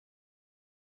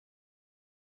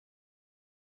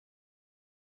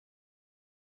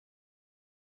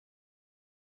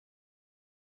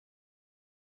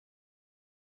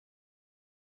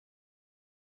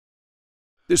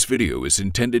This video is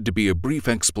intended to be a brief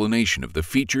explanation of the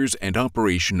features and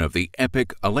operation of the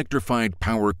EPEQ Electrified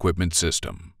Power Equipment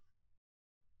System.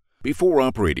 Before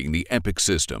operating the EPEQ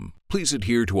system, please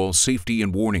adhere to all safety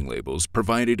and warning labels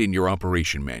provided in your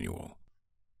operation manual.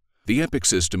 The EPEQ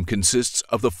system consists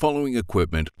of the following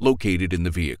equipment located in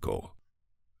the vehicle.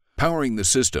 Powering the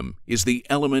system is the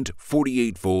Element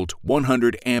 48-volt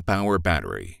 100 amp-hour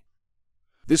battery.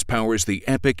 This powers the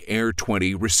EPEQ Air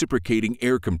 20 reciprocating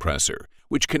air compressor,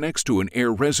 which connects to an air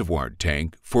reservoir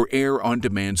tank for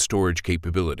air-on-demand storage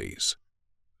capabilities.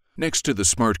 Next to the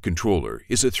smart controller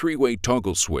is a three-way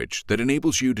toggle switch that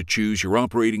enables you to choose your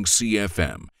operating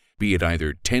CFM, be it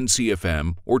either 10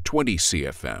 CFM or 20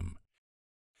 CFM.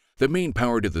 The main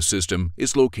power to the system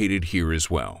is located here as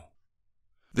well.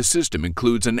 The system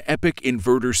includes an EPEQ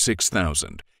Inverter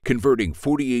 6000, converting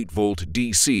 48-volt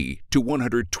DC to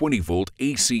 120-volt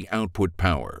AC output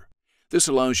power. This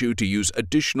allows you to use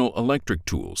additional electric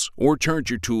tools or charge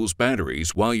your tools'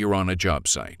 batteries while you're on a job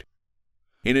site.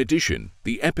 In addition,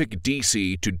 the EPEQ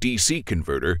DC to DC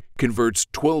converter converts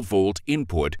 12-volt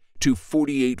input to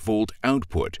 48-volt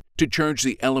output to charge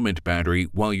the Element battery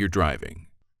while you're driving.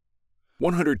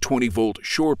 120-volt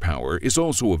shore power is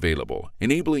also available,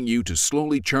 enabling you to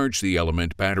slowly charge the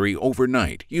Element battery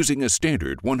overnight using a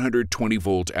standard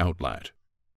 120-volt outlet.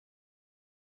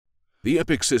 The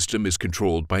EPEQ system is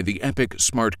controlled by the EPEQ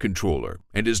Smart Controller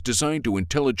and is designed to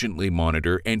intelligently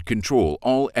monitor and control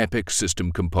all EPEQ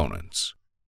system components.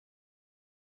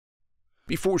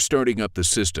 Before starting up the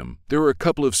system, there are a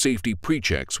couple of safety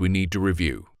pre-checks we need to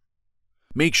review.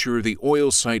 Make sure the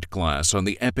oil sight glass on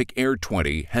the EPEQ Air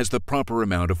 20 has the proper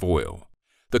amount of oil.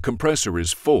 The compressor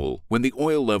is full when the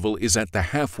oil level is at the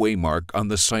halfway mark on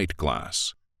the sight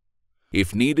glass.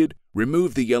 If needed,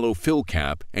 remove the yellow fill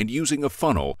cap and using a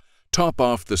funnel, top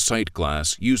off the sight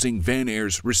glass using Van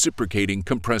Air's reciprocating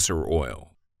compressor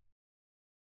oil.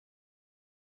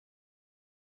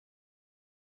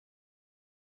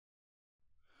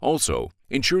 Also,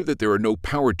 ensure that there are no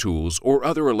power tools or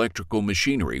other electrical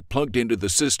machinery plugged into the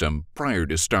system prior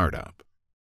to startup.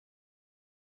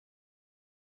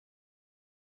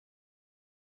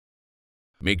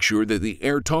 Make sure that the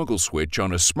air toggle switch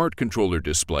on a smart controller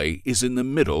display is in the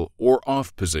middle or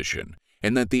off position,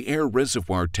 and that the air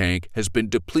reservoir tank has been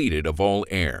depleted of all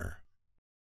air.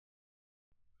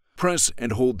 Press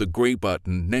and hold the gray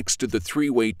button next to the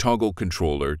three-way toggle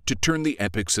controller to turn the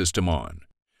EPEQ system on.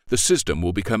 The system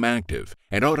will become active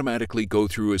and automatically go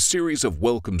through a series of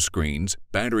welcome screens,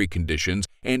 battery conditions,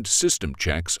 and system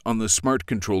checks on the smart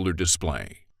controller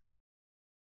display.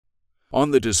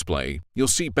 On the display, you'll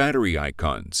see battery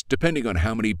icons depending on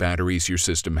how many batteries your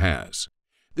system has.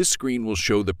 This screen will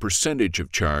show the percentage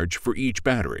of charge for each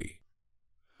battery.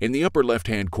 In the upper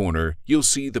left-hand corner, you'll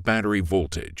see the battery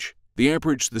voltage. The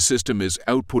amperage the system is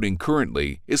outputting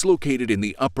currently is located in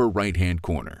the upper right-hand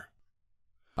corner.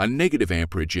 A negative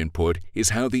amperage input is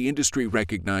how the industry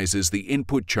recognizes the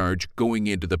input charge going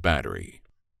into the battery.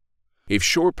 If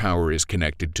shore power is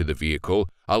connected to the vehicle,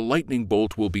 a lightning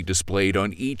bolt will be displayed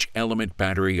on each Element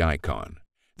battery icon.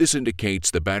 This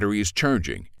indicates the battery is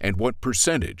charging and what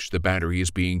percentage the battery is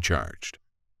being charged.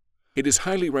 It is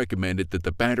highly recommended that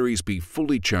the batteries be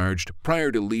fully charged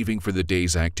prior to leaving for the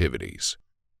day's activities.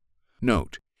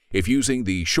 Note, if using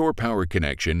the shore power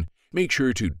connection, make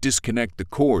sure to disconnect the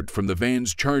cord from the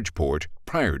van's charge port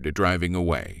prior to driving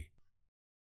away.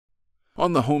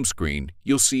 On the home screen,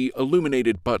 you'll see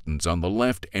illuminated buttons on the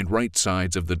left and right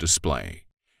sides of the display.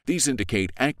 These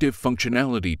indicate active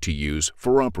functionality to use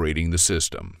for operating the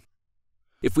system.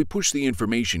 If we push the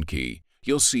information key,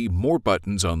 you'll see more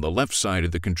buttons on the left side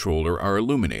of the controller are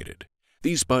illuminated.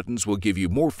 These buttons will give you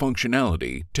more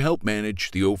functionality to help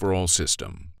manage the overall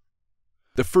system.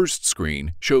 The first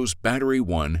screen shows Battery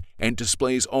 1 and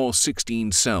displays all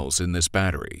 16 cells in this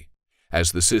battery.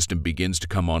 As the system begins to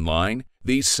come online,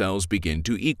 these cells begin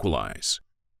to equalize.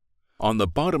 On the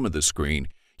bottom of the screen,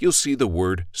 you'll see the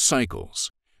word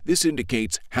Cycles. This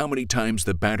indicates how many times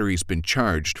the battery's been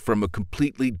charged from a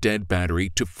completely dead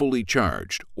battery to fully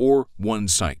charged, or one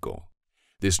cycle.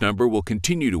 This number will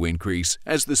continue to increase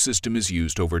as the system is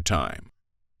used over time.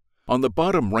 On the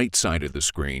bottom right side of the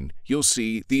screen, you'll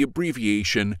see the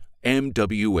abbreviation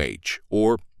MWH,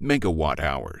 or megawatt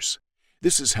hours.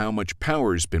 This is how much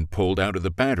power has been pulled out of the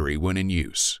battery when in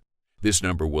use. This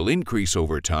number will increase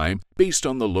over time based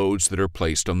on the loads that are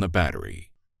placed on the battery.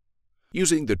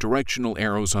 Using the directional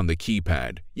arrows on the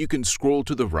keypad, you can scroll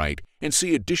to the right and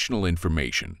see additional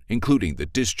information, including the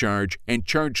discharge and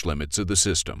charge limits of the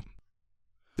system.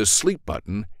 The sleep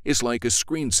button is like a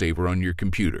screensaver on your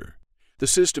computer. The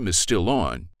system is still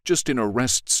on, just in a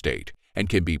rest state, and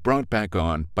can be brought back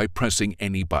on by pressing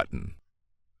any button.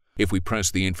 If we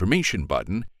press the Information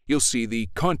button, you'll see the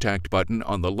Contact button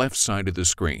on the left side of the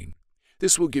screen.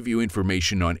 This will give you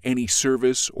information on any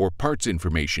service or parts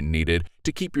information needed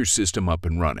to keep your system up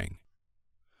and running.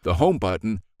 The Home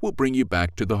button will bring you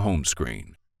back to the home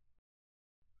screen.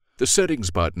 The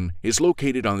Settings button is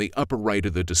located on the upper right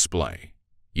of the display.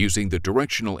 Using the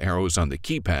directional arrows on the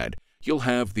keypad, you'll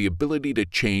have the ability to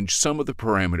change some of the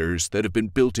parameters that have been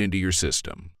built into your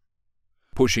system.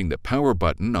 Pushing the Power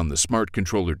button on the Smart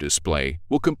Controller display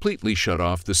will completely shut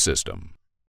off the system.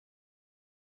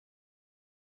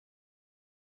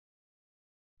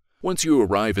 Once you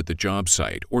arrive at the job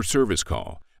site or service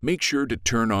call, make sure to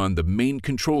turn on the main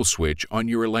control switch on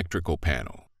your electrical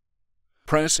panel.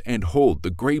 Press and hold the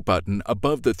gray button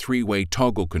above the three-way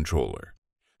toggle controller.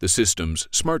 The system's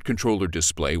Smart Controller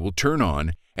display will turn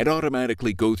on and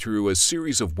automatically go through a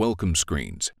series of welcome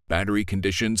screens, battery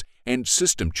conditions, and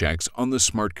system checks on the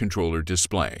Smart Controller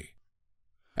display.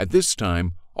 At this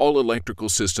time, all electrical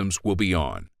systems will be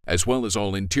on, as well as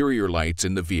all interior lights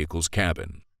in the vehicle's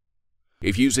cabin.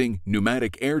 If using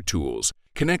pneumatic air tools,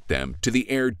 connect them to the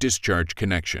air discharge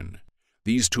connection.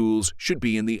 These tools should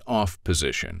be in the off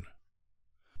position.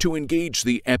 To engage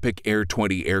the EPEQ Air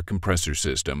 20 air compressor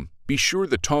system, be sure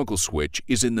the toggle switch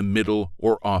is in the middle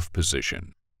or off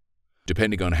position.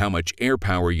 Depending on how much air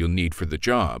power you'll need for the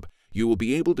job, you will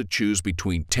be able to choose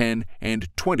between 10 and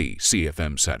 20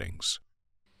 CFM settings.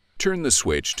 Turn the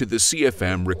switch to the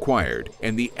CFM required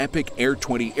and the EPEQ Air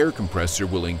 20 air compressor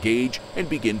will engage and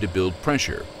begin to build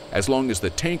pressure, as long as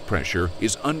the tank pressure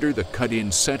is under the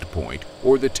cut-in set point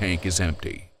or the tank is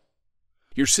empty.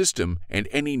 Your system and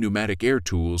any pneumatic air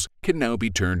tools can now be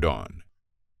turned on.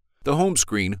 The home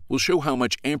screen will show how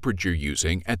much amperage you're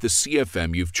using at the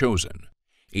CFM you've chosen.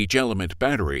 Each element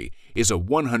battery is a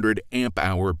 100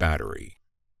 amp-hour battery.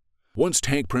 Once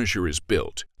tank pressure is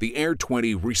built, the Air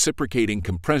 20 reciprocating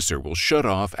compressor will shut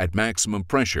off at maximum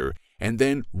pressure and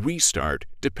then restart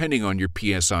depending on your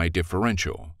PSI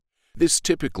differential. This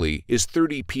typically is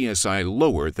 30 psi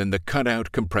lower than the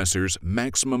cutout compressor's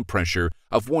maximum pressure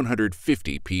of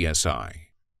 150 psi.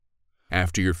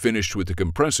 After you're finished with the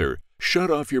compressor,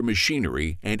 shut off your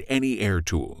machinery and any air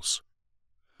tools.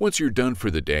 Once you're done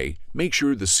for the day, make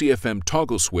sure the CFM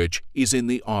toggle switch is in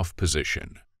the off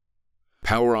position.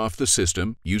 Power off the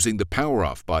system using the Power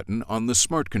Off button on the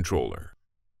Smart Controller.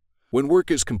 When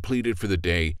work is completed for the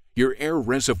day, your air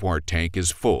reservoir tank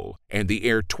is full and the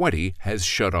Air 20 has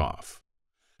shut off.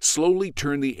 Slowly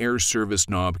turn the air service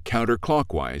knob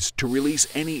counterclockwise to release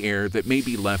any air that may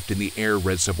be left in the air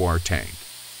reservoir tank.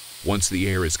 Once the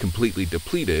air is completely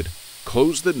depleted,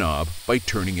 close the knob by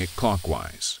turning it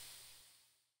clockwise.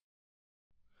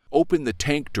 Open the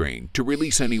tank drain to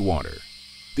release any water.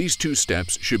 These two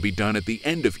steps should be done at the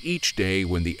end of each day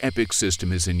when the EPEQ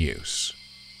system is in use.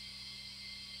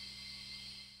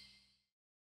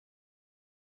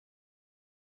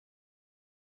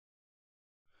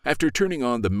 After turning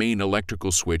on the main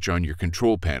electrical switch on your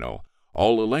control panel,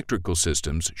 all electrical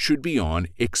systems should be on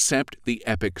except the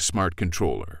EPEQ Smart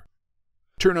Controller.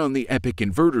 Turn on the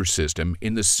EPEQ inverter system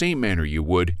in the same manner you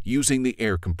would using the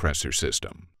air compressor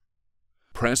system.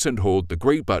 Press and hold the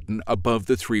gray button above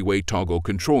the three-way toggle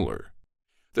controller.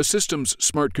 The system's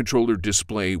Smart Controller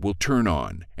display will turn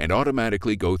on and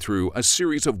automatically go through a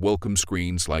series of welcome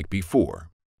screens like before.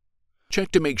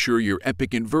 Check to make sure your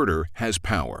EPEQ inverter has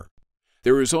power.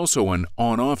 There is also an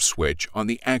on-off switch on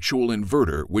the actual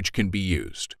inverter which can be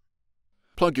used.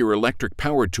 Plug your electric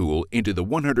power tool into the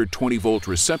 120-volt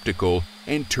receptacle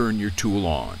and turn your tool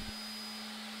on.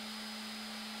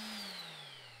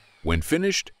 When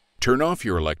finished, turn off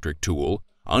your electric tool,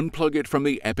 unplug it from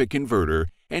the EPEQ inverter,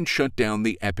 and shut down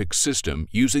the EPEQ system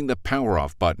using the Power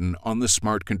Off button on the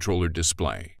Smart Controller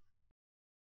display.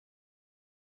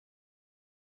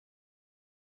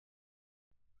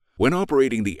 When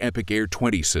operating the EPEQ Air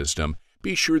 20 system,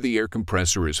 be sure the air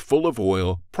compressor is full of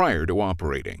oil prior to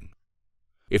operating.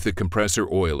 If the compressor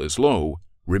oil is low,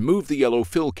 remove the yellow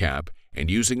fill cap and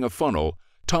using a funnel,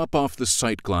 top off the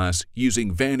sight glass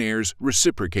using Van Air's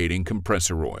reciprocating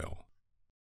compressor oil.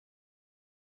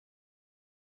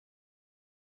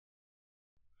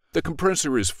 The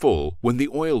compressor is full when the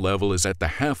oil level is at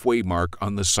the halfway mark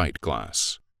on the sight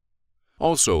glass.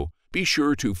 Also, be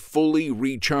sure to fully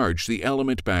recharge the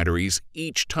element batteries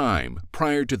each time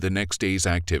prior to the next day's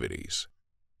activities.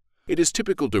 It is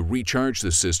typical to recharge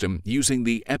the system using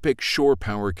the EPEQ Shore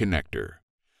Power connector.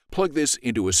 Plug this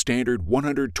into a standard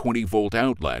 120-volt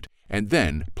outlet and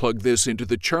then plug this into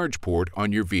the charge port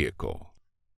on your vehicle.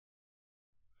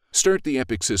 Start the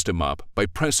EPEQ system up by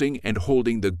pressing and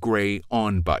holding the gray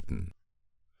On button.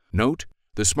 Note,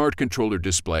 the smart controller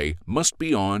display must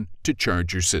be on to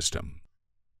charge your system.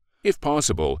 If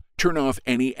possible, turn off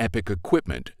any EPEQ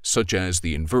equipment such as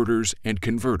the inverters and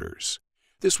converters.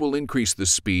 This will increase the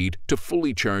speed to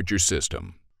fully charge your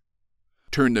system.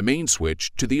 Turn the main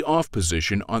switch to the off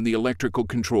position on the electrical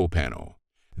control panel.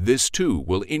 This too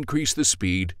will increase the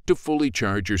speed to fully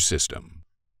charge your system.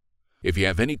 If you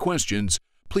have any questions,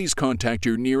 please contact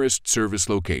your nearest service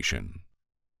location.